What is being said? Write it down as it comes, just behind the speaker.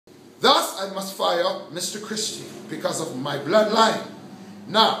Thus I must fire Mr. Christie because of my bloodline.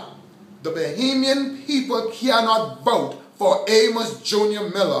 Now, the Bahamian people cannot vote for Amos Jr.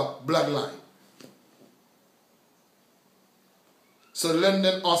 Miller bloodline. So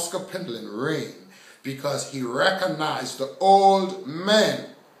Lyndon Oscar Pendleton reigned because he recognized the old man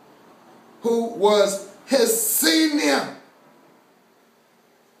who was his senior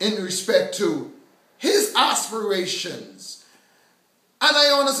in respect to his aspirations. And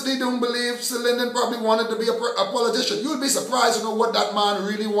I honestly don't believe Sir Lyndon probably wanted to be a politician. You'd be surprised to know what that man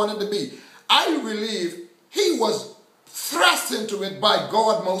really wanted to be. I believe he was thrust into it by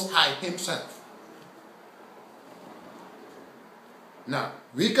God Most High himself. Now,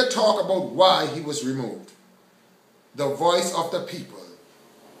 we could talk about why he was removed. The voice of the people,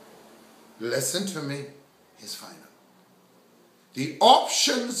 listen to me, is final. The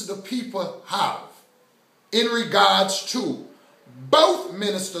options the people have in regards to both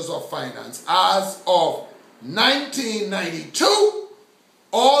ministers of finance as of 1992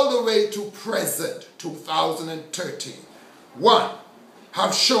 all the way to present 2013, one,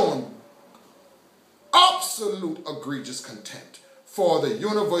 have shown absolute egregious contempt for the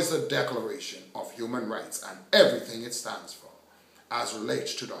Universal Declaration of Human Rights and everything it stands for, as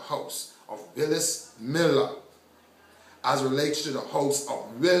relates to the house of Willis Miller. As relates to the house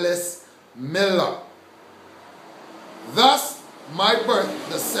of Willis Miller. Thus, my birth,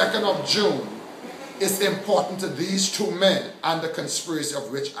 the 2nd of June, is important to these two men and the conspiracy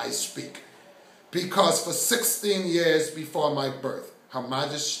of which I speak. Because for 16 years before my birth, Her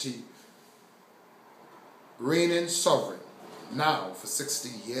Majesty, reigning sovereign, now for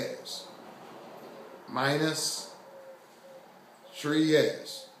 60 years, minus 3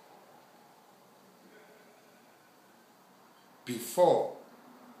 years, before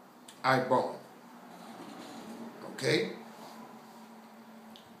I born, okay?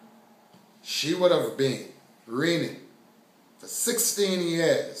 She would have been reigning for 16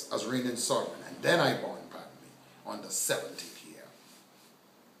 years as reigning sovereign, and then I born, pardon me, on the 17th year.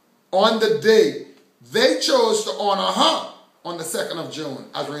 On the day they chose to honor her on the 2nd of June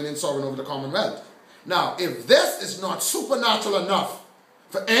as reigning sovereign over the Commonwealth. Now, if this is not supernatural enough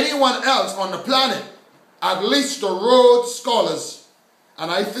for anyone else on the planet, at least the Rhodes Scholars,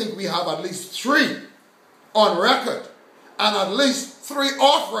 and I think we have at least 3 on record, and at least 3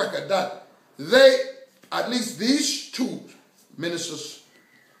 off record, that they, at least these 2 ministers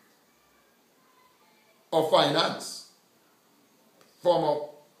of finance, former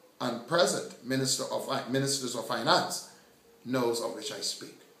and present ministers of finance, knows of which I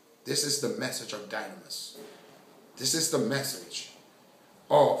speak. This is the message of DYNAMOS. This is the message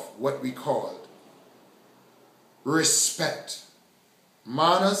of what we call respect.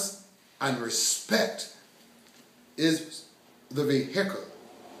 Manners and respect is the vehicle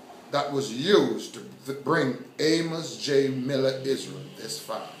that was used to bring Amos J. Miller Israel this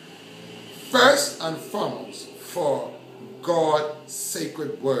far. First and foremost, for God's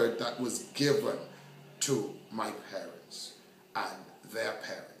sacred word that was given to my parents and their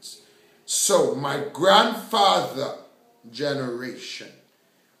parents. So my grandfather generation,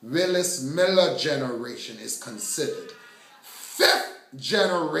 Willis Miller generation, is considered 5th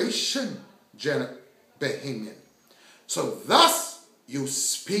generation Bahamian. So thus you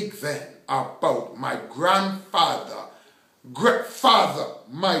speak then about my grandfather, my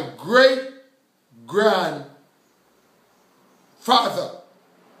great-grandfather,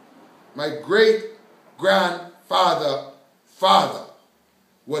 my great-grandfather, father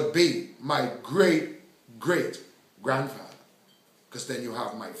would be my great-great-grandfather. Because then you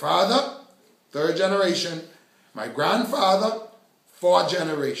have my father, 3rd generation, my grandfather, 4th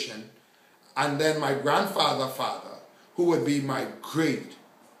generation, and then my grandfather, father, who would be my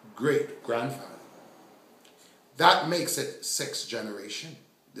great-great-grandfather. That makes it 6th generation.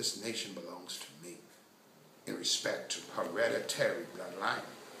 This nation belongs to me in respect to hereditary bloodline.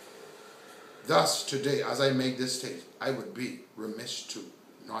 Thus, today, as I make this statement, I would be remiss to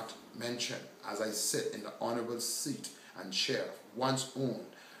not mention, as I sit in the honorable seat and chair once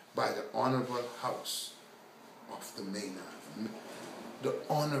owned by the honorable house of the Maynard, the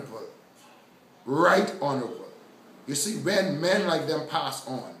honorable, right honorable. You see, when men like them pass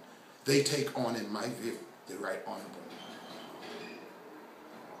on, they take on, in my view, the right honorable.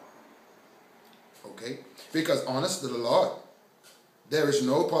 Okay? Because honest to the Lord, there is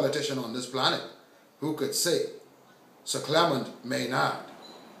no politician on this planet who could say Sir Clement Maynard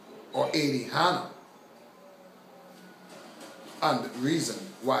or A.D. Hanna. And the reason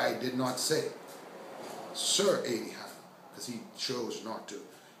why I did not say Sir A.D. Hanna, because he chose not to,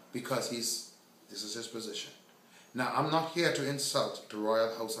 because this is his position. Now, I'm not here to insult the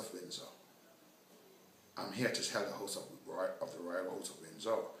Royal House of Windsor. I'm here to tell the host of the Royal House of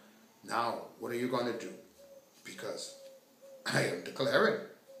Windsor. Now, what are you going to do? Because I am declaring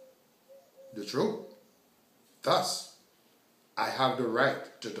the truth. Thus, I have the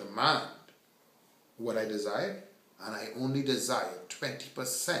right to demand what I desire, and I only desire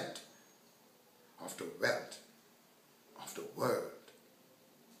 20% of the wealth of the world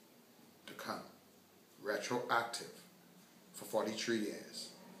to come, retroactive for 43 years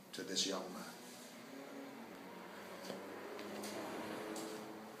to this young man.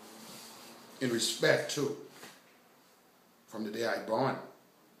 In respect to, from the day I born,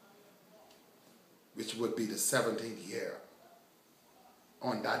 which would be the 17th year,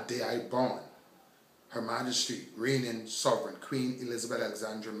 on that day I born, Her Majesty, reigning sovereign, Queen Elizabeth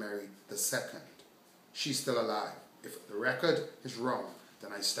Alexandra Mary II, she's still alive. If the record is wrong,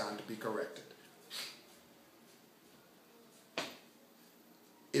 then I stand to be corrected.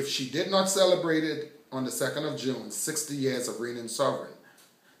 If she did not celebrate it on the 2nd of June, 60 years of reigning sovereign,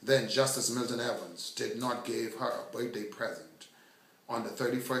 then Justice Milton Evans did not give her a birthday present on the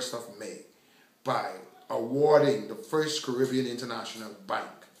 31st of May by awarding the First Caribbean International Bank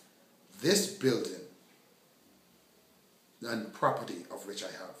this building and property of which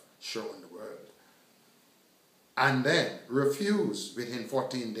I have shown the world, and then refused within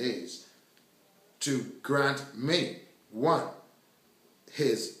 14 days to grant me, one,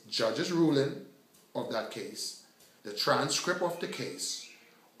 his judge's ruling of that case, the transcript of the case,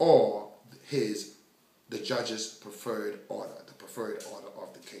 or the judge's preferred order, the preferred order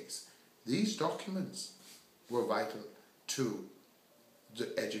of the case. These documents were vital to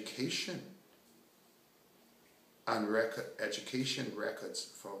the education and education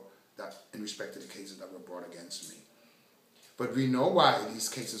records for that in respect to the cases that were brought against me. But we know why these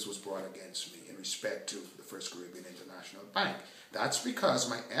cases was brought against me in respect to the First Caribbean International Bank. That's because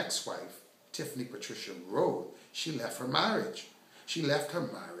my ex-wife, Tiffany Patricia Rowe, she left her marriage. She left her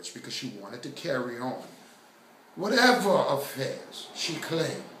marriage because she wanted to carry on whatever affairs she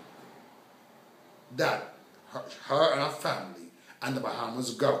claimed that her and her family and the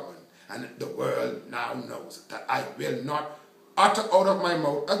Bahamas government and the world now knows that I will not utter out of my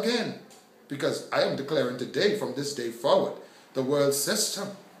mouth again, because I am declaring today, from this day forward, the world system,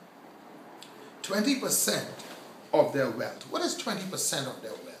 20% of their wealth. What is 20% of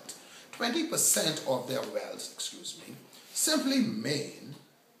their wealth? 20% of their wealth, simply mean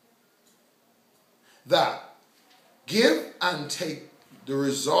that give and take the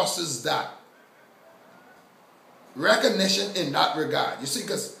resources that recognition in that regard. You see,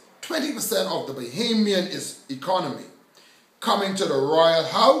 because 20% of the Bahamian economy coming to the royal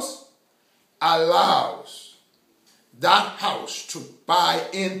house allows that house to buy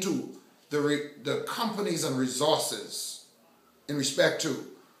into the companies and resources in respect to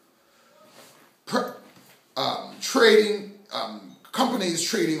trading, companies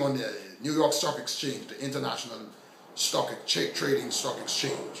trading on the New York Stock Exchange, the International Trading Stock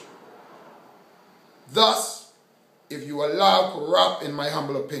Exchange. Thus, if you allow corrupt, in my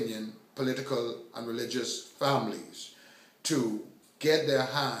humble opinion, political and religious families to get their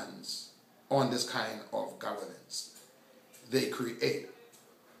hands on this kind of governance, they create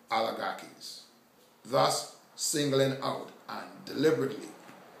oligarchies, thus singling out and deliberately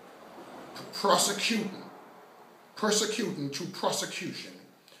persecuting through prosecution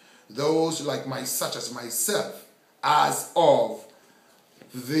those like such as myself, as of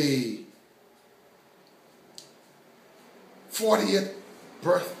the 40th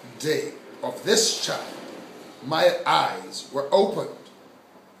birthday of this child, my eyes were opened.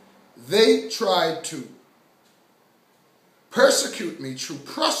 They tried to persecute me through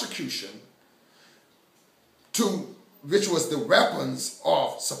prosecution, which was the weapons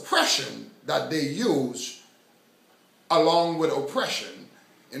of suppression that they used along with oppression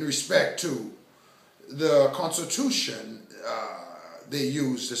in respect to the Constitution. They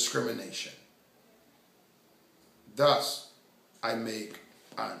used discrimination. Thus, I make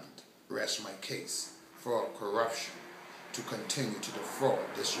and rest my case for corruption to continue to defraud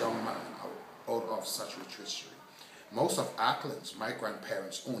this young man out of such rich history. Most of Auckland's, my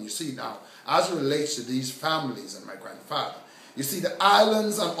grandparents own. You see now, as it relates to these families and my grandfather, you see the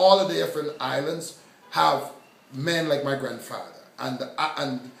islands and all of the different islands have men like my grandfather.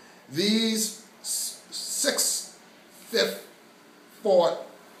 And these 6th, 5th, 4th,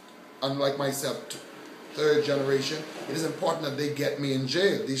 unlike myself, 3rd generation, it is important that they get me in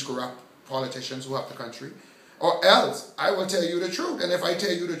jail, these corrupt politicians who have the country. Or else, I will tell you the truth. And if I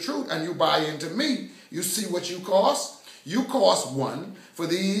tell you the truth and you buy into me, you see what you cost? You cost, one, for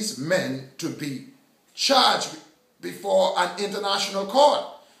these men to be charged before an international court.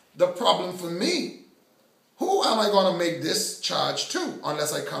 The problem for me, who am I going to make this charge to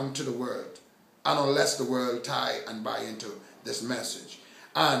unless I come to the world and unless the world tie and buy into this message?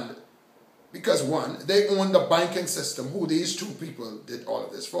 And because one, they own the banking system who these two people did all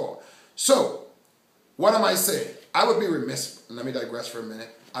of this for. So, what am I saying? I would be remiss, let me digress for a minute.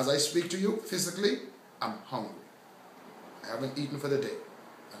 As I speak to you physically, I'm hungry. I haven't eaten for the day,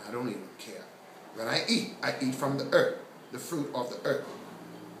 and I don't even care. When I eat from the earth, the fruit of the earth.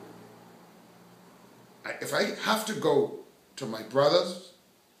 If I have to go to my brothers,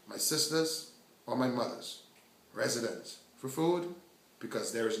 my sisters, or my mother's residence for food,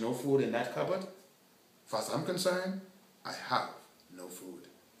 because there is no food in that cupboard, as far as I'm concerned, I have no food.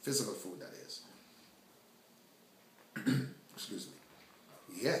 Physical food, that is. Excuse me.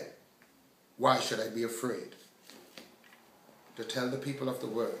 Yet, why should I be afraid to tell the people of the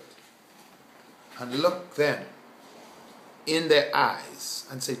world and look them in their eyes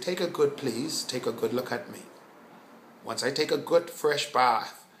and say, take a good, please, take a good look at me. Once I take a good fresh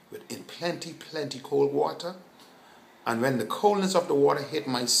bath in plenty cold water, and when the coldness of the water hit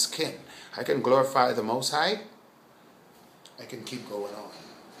my skin, I can glorify the Most High, I can keep going on,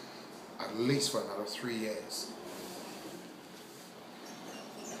 at least for another 3 years.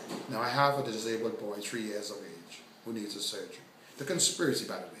 Now I have a disabled boy, 3 years of age, who needs a surgery. The conspiracy,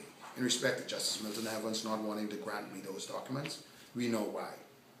 by the way, in respect to Justice Milton Evans not wanting to grant me those documents, we know why.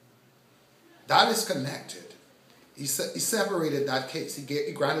 That is connected. He separated that case. He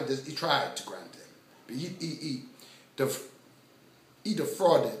granted this. He tried to grant him, but he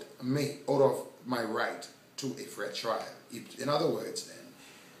defrauded me out of my right to a fair trial. In other words, then,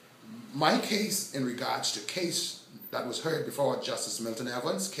 my case in regards to case that was heard before Justice Milton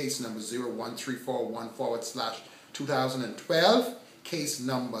Evans, case number 01341/2012, case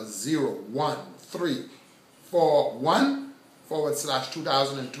number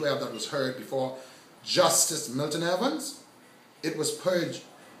 01341/2012 that was heard before Justice Milton Evans, it was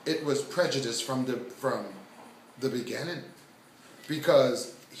prejudiced from the beginning,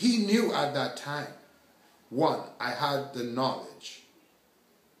 because he knew at that time, one, I had the knowledge,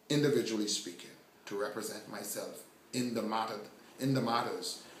 individually speaking, to represent myself in the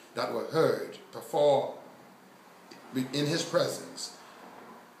matters that were heard before, in his presence,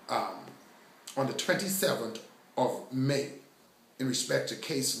 on the 27th of May, in respect to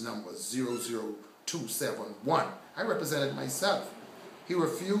case number 00271. I represented myself. He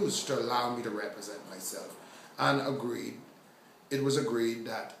refused to allow me to represent myself, and it was agreed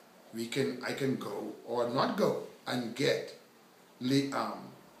that I can go or not go and get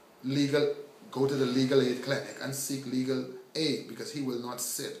go to the legal aid clinic and seek legal aid, because he will not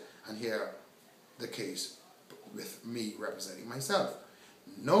sit and hear the case with me representing myself,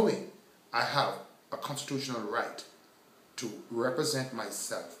 knowing I have a constitutional right to represent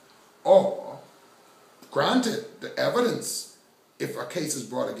myself. Or, granted, the evidence, if a case is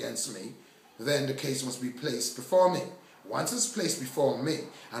brought against me, then the case must be placed before me. Once it's placed before me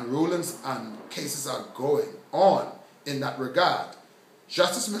and rulings and cases are going on in that regard,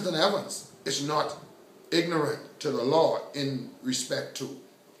 Justice Milton Evans is not ignorant to the law in respect to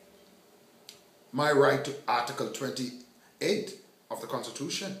my right to Article 28 of the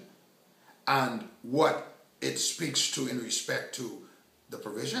Constitution and what it speaks to in respect to the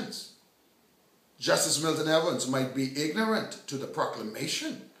provisions. Justice Milton Evans might be ignorant to the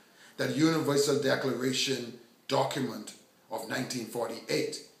proclamation, that Universal Declaration document of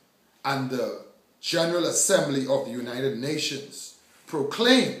 1948, and the General Assembly of the United Nations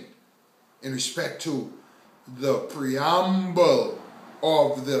proclaimed in respect to the preamble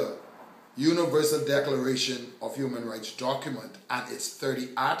of the Universal Declaration of Human Rights document and its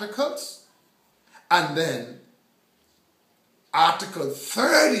 30 articles, and then Article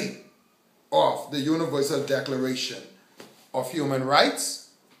 30 of the Universal Declaration of Human Rights.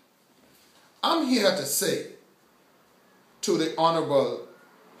 I'm here to say to the Honorable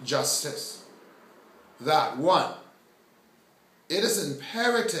Justice that, one, it is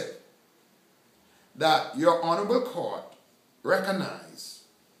imperative that your Honorable Court recognize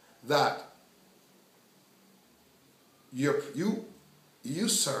that you,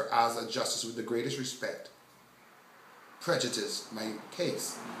 sir, as a justice, with the greatest respect, prejudice my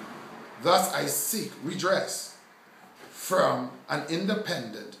case. Thus, I seek redress from a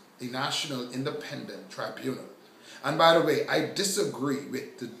national independent tribunal. And by the way, I disagree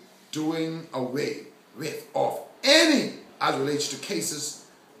with the doing away with of any, as relates to cases,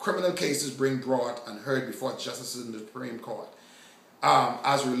 criminal cases being brought and heard before justices in the Supreme Court,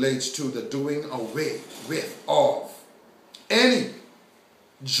 as relates to the doing away with of any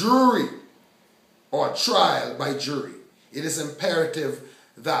jury or trial by jury. It is imperative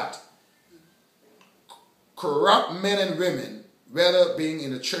that corrupt men and women, whether being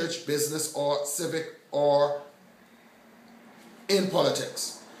in the church, business, or civic, or in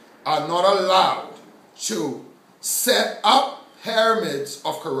politics, are not allowed to set up pyramids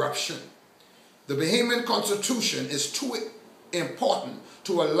of corruption. The Bahamian Constitution is too important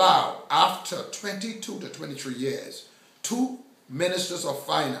to allow, after 22 to 23 years, 2 ministers of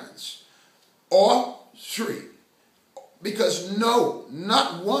finance, or 3, because no,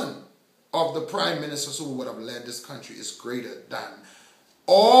 not one of the prime ministers who would have led this country is greater than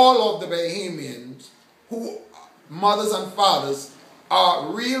all of the Bahamians who, mothers and fathers,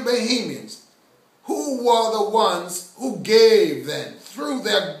 are real Bahamians, who were the ones who gave then, through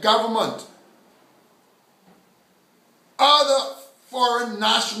their government, other foreign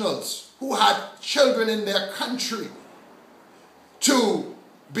nationals who had children in their country to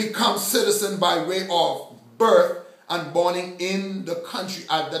become citizens by way of birth and born in the country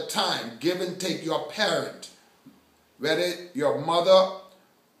at the time. Give and take your parent, whether your mother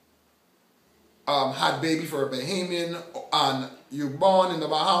had baby for a Bahamian and you born in the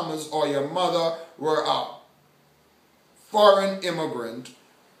Bahamas, or your mother were a foreign immigrant,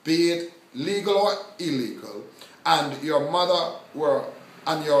 be it legal or illegal, and your mother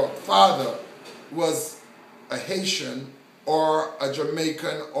and your father was a Haitian or a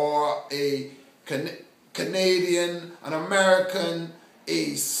Jamaican or a Canadian, an American,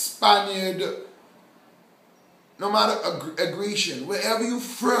 a Spaniard, no matter a Grecian, wherever you're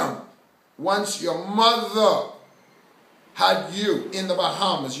from, once your mother had you in the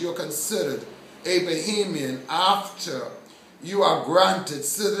Bahamas, you're considered a Bahamian after you are granted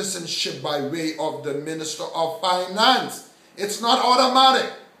citizenship by way of the Minister of Finance. It's not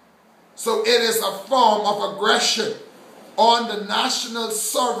automatic. So it is a form of aggression on the national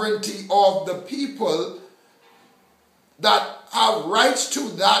sovereignty of the people that have rights to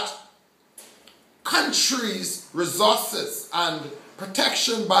that country's resources and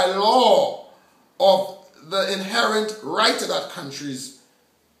protection by law of the inherent right to that country's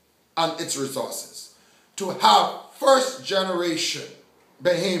and its resources. To have first generation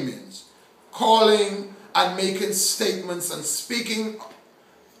Bahamians calling and making statements and speaking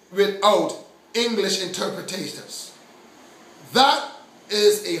without English interpreters. That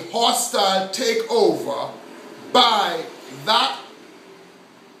is a hostile takeover by that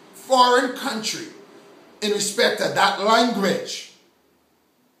foreign country in respect to that language.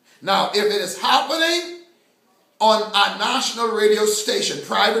 Now, if it is happening on a national radio station,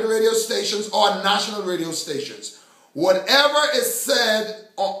 private radio stations or national radio stations, whatever is said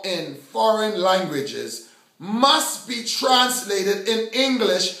in foreign languages must be translated in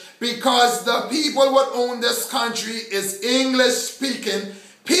English, because the people who own this country is English-speaking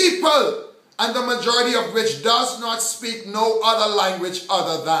people, and the majority of which does not speak no other language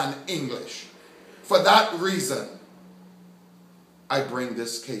other than English. For that reason, I bring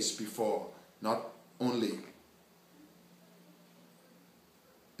this case before not only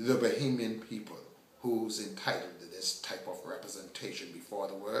the Bahamian people who's entitled to this type of representation before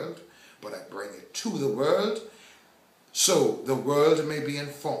the world, but I bring it to the world so the world may be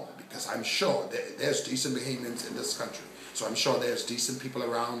informed, because I'm sure there's decent Bahamians in this country. So I'm sure there's decent people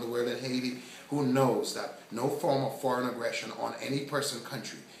around the world in Haiti who knows that no form of foreign aggression on any person,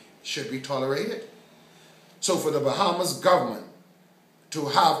 country should be tolerated. So for the Bahamas government to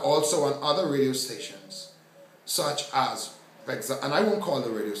have also on other radio stations, such as, and I won't call the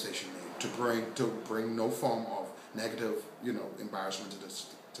radio station name to bring no form of negative, embarrassment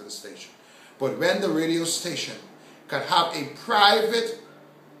to the station. But when the radio station can have a private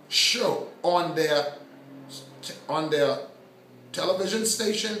show on their television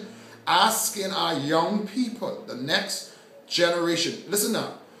station, asking our young people, the next generation, listen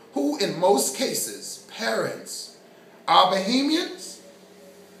now, who in most cases, parents, are Bahamians,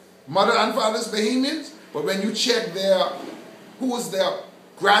 mother and father's Bahamians, but when you check who is their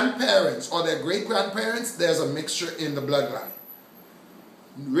grandparents or their great-grandparents, there's a mixture in the bloodline.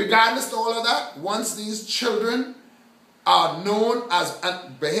 Regardless of all of that, once these children are known as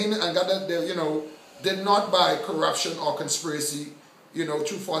Bahamian and got that they, did not by corruption or conspiracy,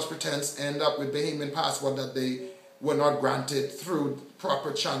 through false pretense, end up with Bahamian passport that they were not granted through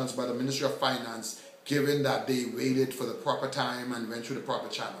proper channels by the Ministry of Finance, given that they waited for the proper time and went through the proper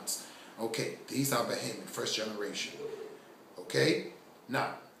channels. Okay, these are Bahamian, first generation. Okay?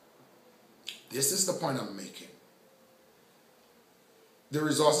 Now, this is the point I'm making. The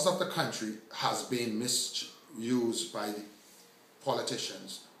resources of the country has been misused by the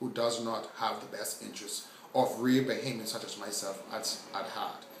politicians who does not have the best interests of real Bahamians such as myself at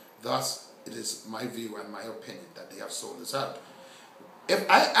heart. Thus, it is my view and my opinion that they have sold us out. If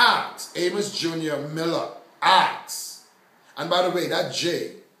I ask, Amos Jr. Miller asks, and by the way, that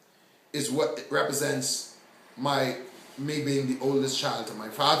J is what it represents me being the oldest child to my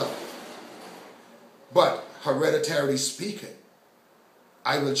father. But hereditarily speaking,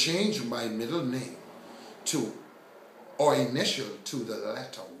 I will change my middle name to, or initial to, the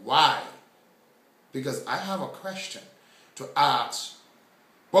letter Y. Because I have a question to ask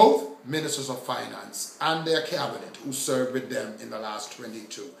both ministers of finance and their cabinet who served with them in the last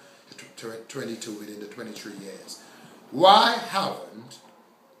 22 within the 23 years. Why haven't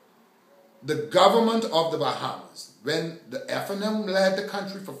the government of the Bahamas, when the F&M led the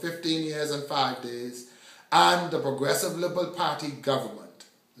country for 15 years and 5 days, and the Progressive Liberal Party government,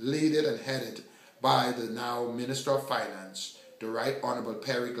 led and headed by the now Minister of Finance, the Right Honorable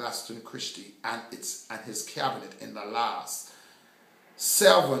Perry Glaston Christie, and his cabinet in the last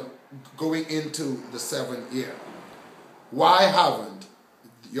going into the 7th year, why haven't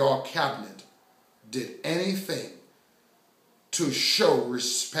your cabinet did anything to show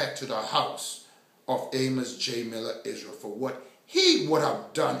respect to the house of Amos J. Miller Israel for what he would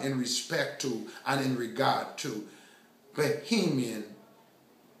have done in respect to and in regard to Bahamian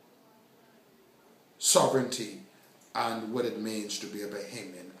sovereignty and what it means to be a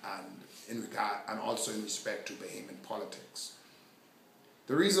Bahamian, and also in respect to Bahamian politics?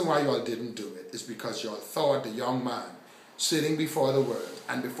 The reason why y'all didn't do it is because y'all thought the young man sitting before the world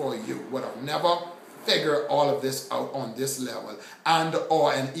and before you would have never figured all of this out on this level,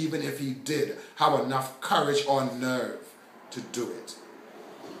 and even if he did, have enough courage or nerve to do it.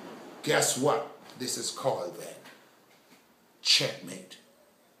 Guess what? This is called then checkmate.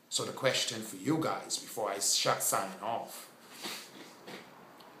 So the question for you guys before I sign off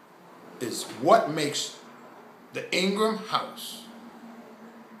is, what makes the Ingram house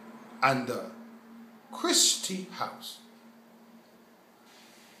and the Christie house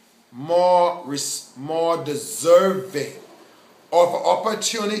more deserving of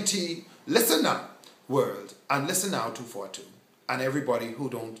opportunity? Listen now, world, and listen now, 242, and everybody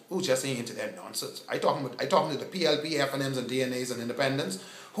who just ain't into that nonsense. I talking to the PLP, FNMs, and DNAs and independents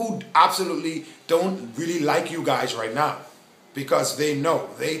who absolutely don't really like you guys right now, because they know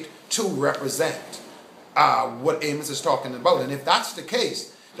they too represent what Amos is talking about. And if that's the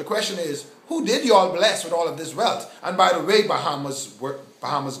case, the question is, who did y'all bless with all of this wealth? And by the way, Bahamas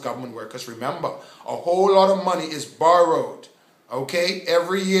government workers, remember, a whole lot of money is borrowed, okay,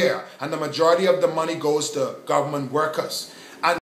 every year. And the majority of the money goes to government workers.